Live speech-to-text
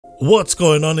What's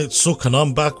going on, it's Suk and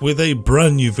I'm back with a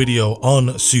brand new video on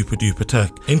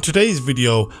SuperDuprTech. In today's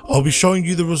video, I'll be showing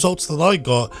you the results that I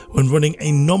got when running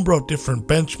a number of different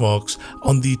benchmarks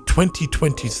on the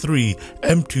 2023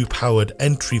 M2 powered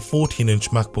entry 14-inch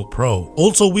MacBook Pro.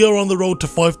 Also, we are on the road to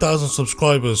 5,000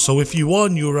 subscribers, so if you are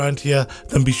new around here,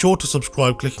 then be sure to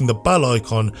subscribe clicking the bell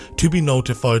icon to be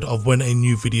notified of when a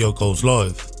new video goes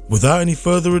live. Without any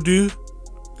further ado,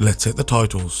 let's hit the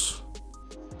titles.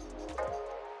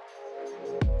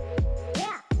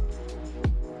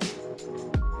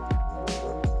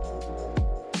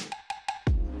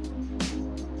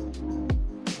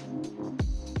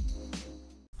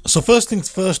 So first things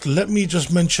first, let me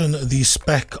just mention the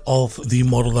spec of the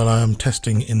model that I am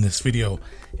testing in this video.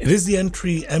 It is the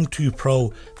entry M2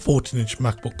 Pro 14-inch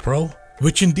MacBook Pro,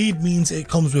 which indeed means it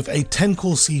comes with a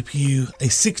 10-core CPU, a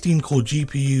 16-core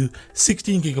GPU,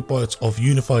 16GB of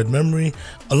unified memory,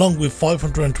 along with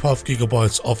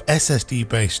 512GB of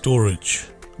SSD-based storage.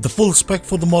 The full spec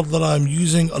for the model that I am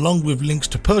using, along with links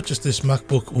to purchase this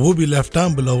MacBook, will be left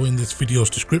down below in this video's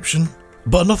description.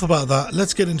 But enough about that,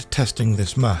 let's get into testing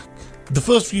this Mac. The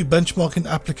first few benchmarking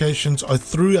applications I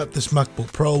threw at this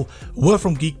MacBook Pro were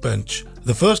from GeekBench,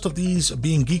 the first of these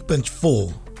being GeekBench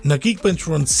 4. Now GeekBench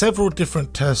runs several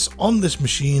different tests on this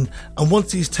machine, and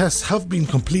once these tests have been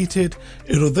completed,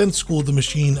 it will then score the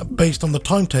machine based on the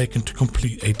time taken to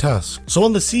complete a task. So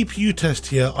on the CPU test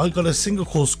here, I got a single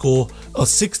core score of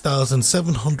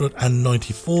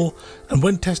 6,794, and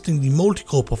when testing the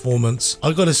multi-core performance,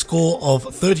 I got a score of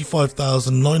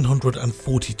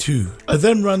 35,942. I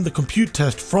then ran the compute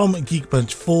test from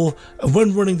GeekBench 4, and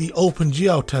when running the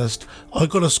OpenGL test, I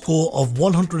got a score of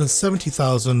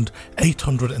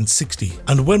 170,860.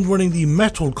 And when running the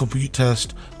Metal compute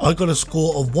test, I got a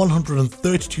score of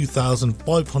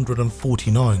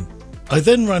 132,549. I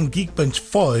then ran GeekBench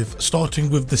 5, starting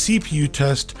with the CPU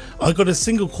test. I got a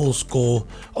single core score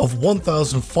of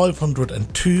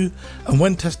 1,502, and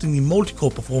when testing the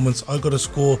multi-core performance, I got a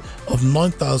score of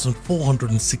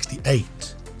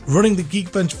 9,468. Running the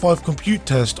GeekBench 5 compute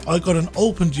test, I got an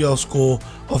OpenGL score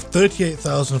of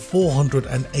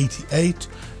 38,488,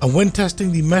 and when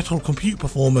testing the Metal compute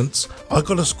performance, I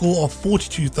got a score of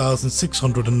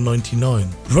 42,699.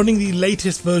 Running the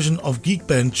latest version of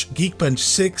GeekBench, GeekBench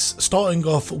 6, starting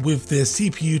off with their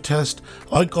CPU test,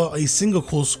 I got a single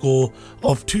core score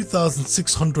of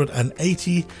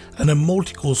 2,680 and a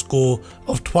multi-core score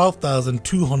of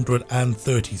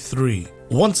 12,233.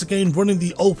 Once again, running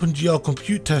the OpenGL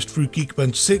compute test through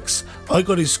GeekBench 6, I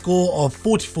got a score of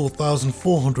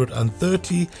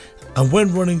 44,430, and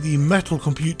when running the Metal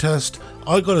compute test,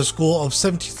 I got a score of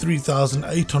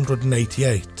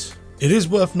 73,888. It is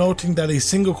worth noting that a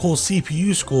single core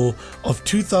CPU score of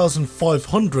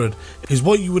 2,500 is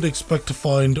what you would expect to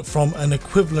find from an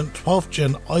equivalent 12th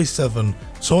gen i7.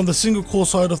 So on the single core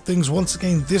side of things, once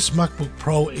again, this MacBook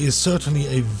Pro is certainly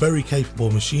a very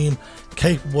capable machine,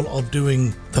 capable of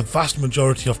doing the vast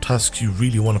majority of tasks you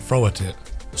really want to throw at it.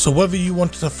 So whether you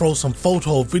wanted to throw some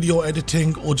photo or video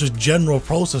editing or just general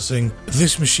processing,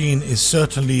 this machine is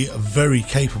certainly very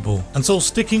capable. And so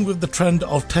sticking with the trend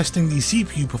of testing the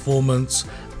CPU performance,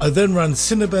 I then ran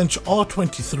CineBench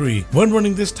R23. When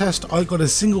running this test, I got a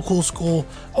single core score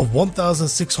of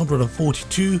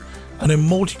 1,642 and a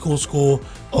multi-core score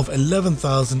of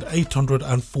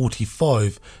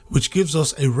 11,845, which gives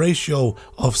us a ratio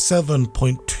of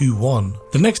 7.21.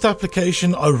 The next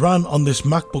application I ran on this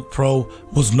MacBook Pro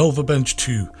was NovaBench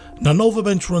 2. Now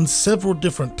NovaBench runs several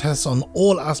different tests on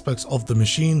all aspects of the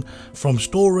machine, from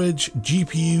storage,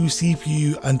 GPU,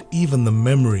 CPU, and even the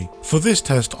memory. For this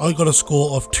test, I got a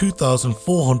score of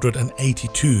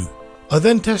 2,482. I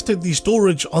then tested the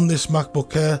storage on this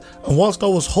MacBook Air, and whilst I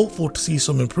was hopeful to see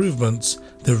some improvements,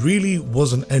 there really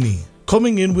wasn't any.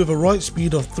 Coming in with a write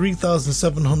speed of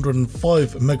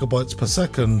 3,705 megabytes per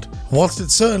second, whilst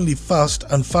it's certainly fast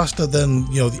and faster than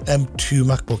the M2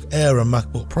 MacBook Air and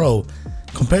MacBook Pro,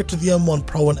 compared to the M1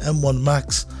 Pro and M1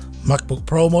 Max MacBook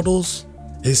Pro models,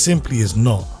 it simply is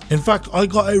not. In fact, I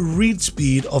got a read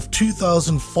speed of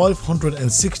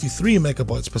 2,563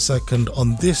 megabytes per second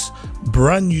on this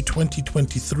brand new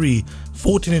 2023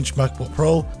 14-inch MacBook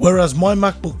Pro, whereas my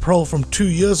MacBook Pro from 2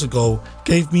 years ago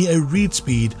gave me a read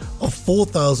speed of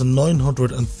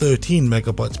 4,913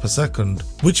 megabytes per second,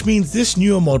 which means this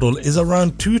newer model is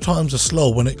around 2 times as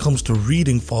slow when it comes to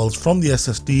reading files from the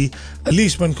SSD, at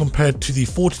least when compared to the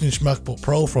 14-inch MacBook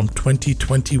Pro from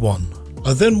 2021.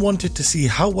 I then wanted to see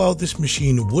how well this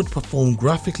machine would perform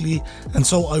graphically, and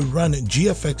so I ran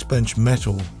GFXBench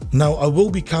Metal. Now I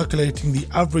will be calculating the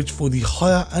average for the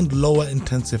higher and lower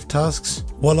intensive tasks,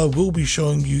 while I will be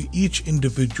showing you each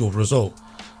individual result.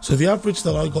 So the average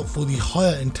that I got for the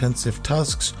higher intensive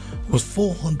tasks was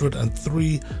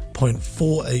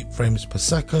 403.48 frames per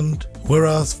second,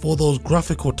 whereas for those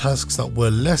graphical tasks that were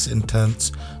less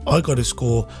intense, I got a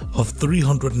score of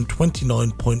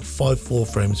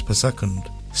 329.54 frames per second.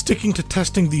 Sticking to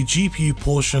testing the GPU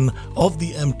portion of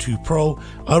the M2 Pro,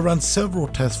 I ran several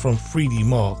tests from 3D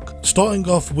Mark, starting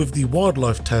off with the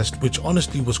wildlife test, which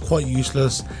honestly was quite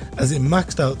useless as it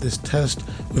maxed out this test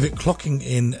with it clocking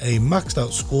in a maxed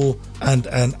out score and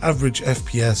an average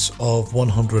FPS of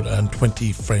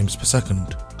 120 frames per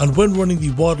second. And when running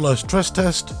the wildlife stress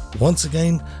test, once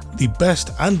again, the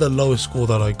best and the lowest score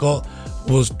that I got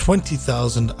was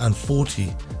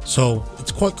 20,040. So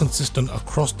it's quite consistent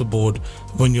across the board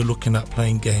when you're looking at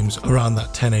playing games around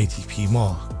that 1080p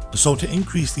mark. So to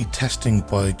increase the testing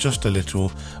by just a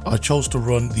little, I chose to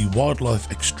run the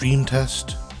Wildlife Extreme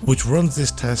test, which runs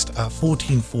this test at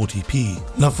 1440p.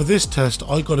 Now for this test,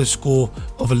 I got a score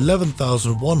of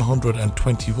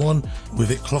 11,121 with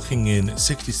it clocking in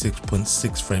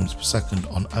 66.6 frames per second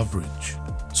on average.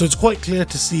 So it's quite clear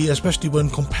to see, especially when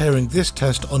comparing this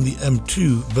test on the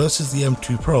M2 versus the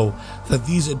M2 Pro, that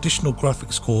these additional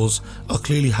graphics scores are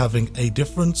clearly having a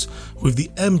difference, with the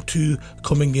M2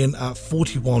 coming in at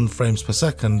 41 frames per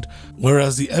second,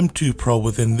 whereas the M2 Pro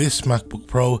within this MacBook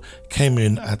Pro came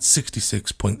in at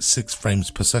 66.6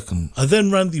 frames per second. I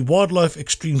then ran the Wildlife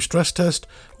Extreme stress test,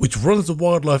 which runs the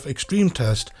Wildlife Extreme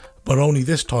test, but only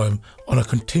this time on a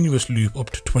continuous loop up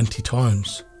to 20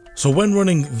 times. So when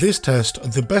running this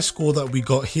test, the best score that we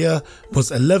got here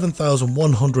was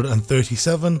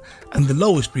 11,137 and the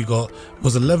lowest we got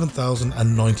was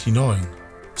 11,099.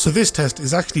 So this test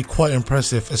is actually quite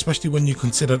impressive, especially when you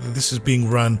consider that this is being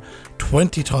ran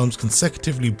 20 times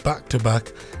consecutively back to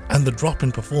back and the drop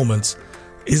in performance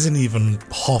isn't even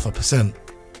 0.5%.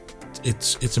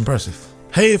 It's impressive.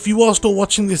 Hey, if you are still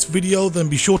watching this video, then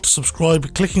be sure to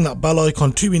subscribe, clicking that bell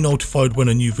icon to be notified when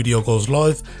a new video goes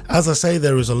live. As I say,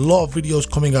 there is a lot of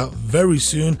videos coming out very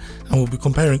soon and we'll be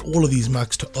comparing all of these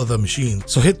Macs to other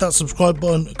machines. So hit that subscribe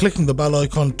button, clicking the bell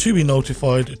icon to be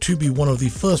notified, to be one of the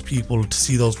first people to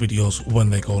see those videos when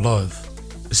they go live.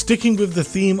 Sticking with the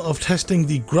theme of testing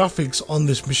the graphics on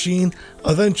this machine,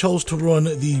 I then chose to run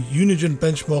the Unigine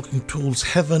benchmarking tools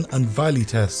Heaven and Valley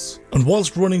tests. And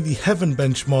whilst running the Heaven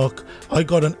benchmark, I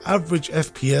got an average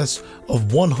FPS of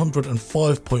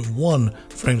 105.1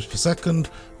 frames per second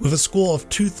with a score of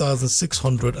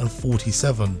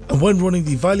 2,647. And when running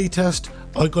the Valley test,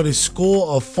 I got a score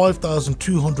of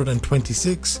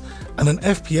 5,226 and an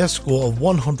FPS score of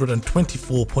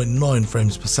 124.9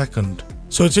 frames per second.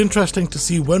 So it's interesting to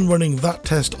see when running that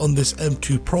test on this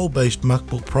M2 Pro based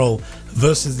MacBook Pro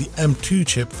versus the M2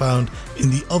 chip found in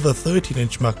the other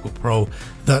 13-inch MacBook Pro,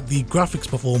 that the graphics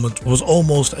performance was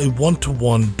almost a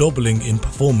 1-to-1 doubling in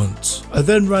performance. I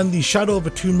then ran the Shadow of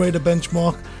a Tomb Raider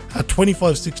benchmark at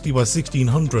 2560 by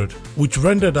 1600, which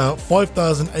rendered out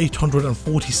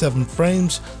 5,847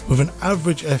 frames with an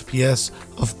average FPS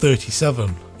of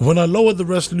 37. When I lowered the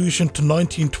resolution to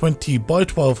 1920 by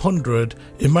 1200,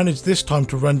 it managed this time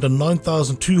to render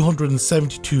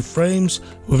 9,272 frames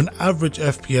with an average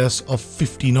FPS of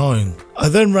 59. I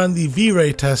then ran the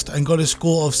V-Ray test and got a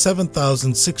score of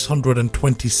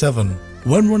 7,627.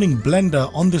 When running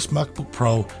Blender on this MacBook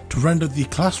Pro to render the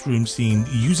classroom scene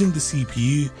using the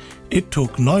CPU, it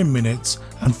took 9 minutes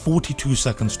and 42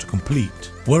 seconds to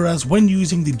complete. Whereas when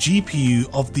using the GPU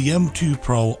of the M2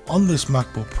 Pro on this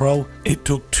MacBook Pro, it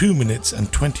took 2 minutes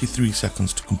and 23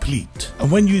 seconds to complete.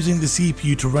 And when using the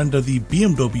CPU to render the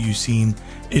BMW scene,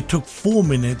 it took 4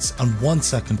 minutes and 1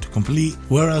 second to complete,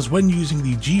 whereas when using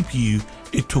the GPU,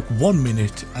 it took 1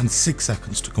 minute and 6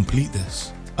 seconds to complete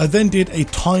this. I then did a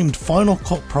timed Final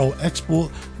Cut Pro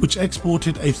export, which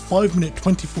exported a 5-minute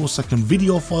 24-second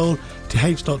video file to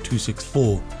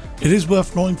H.264. It is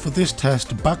worth noting for this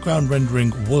test, background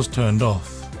rendering was turned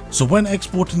off. So when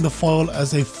exporting the file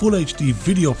as a full HD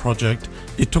video project,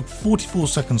 it took 44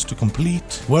 seconds to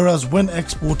complete, whereas when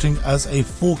exporting as a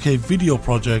 4K video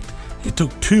project, it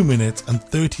took 2 minutes and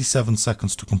 37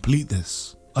 seconds to complete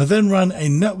this. I then ran a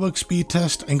network speed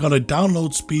test and got a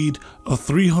download speed of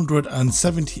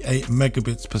 378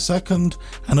 megabits per second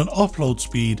and an upload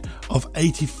speed of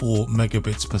 84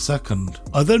 megabits per second.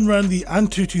 I then ran the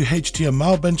AnTuTu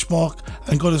HTML benchmark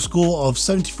and got a score of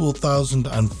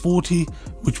 74,040,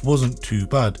 which wasn't too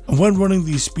bad. And when running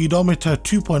the Speedometer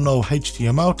 2.0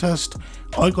 HTML test,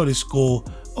 I got a score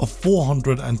of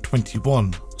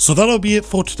 421. So that'll be it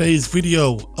for today's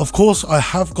video. Of course, I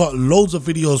have got loads of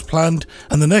videos planned,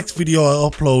 and the next video I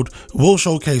upload will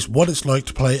showcase what it's like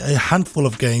to play a handful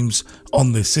of games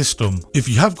on this system. If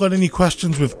you have got any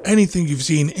questions with anything you've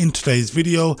seen in today's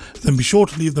video, then be sure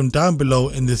to leave them down below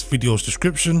in this video's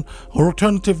description, or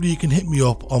alternatively you can hit me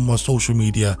up on my social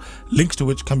media, links to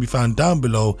which can be found down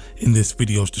below in this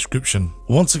video's description.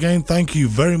 Once again, thank you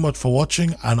very much for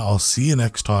watching, and I'll see you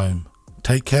next time.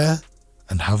 Take care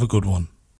and have a good one.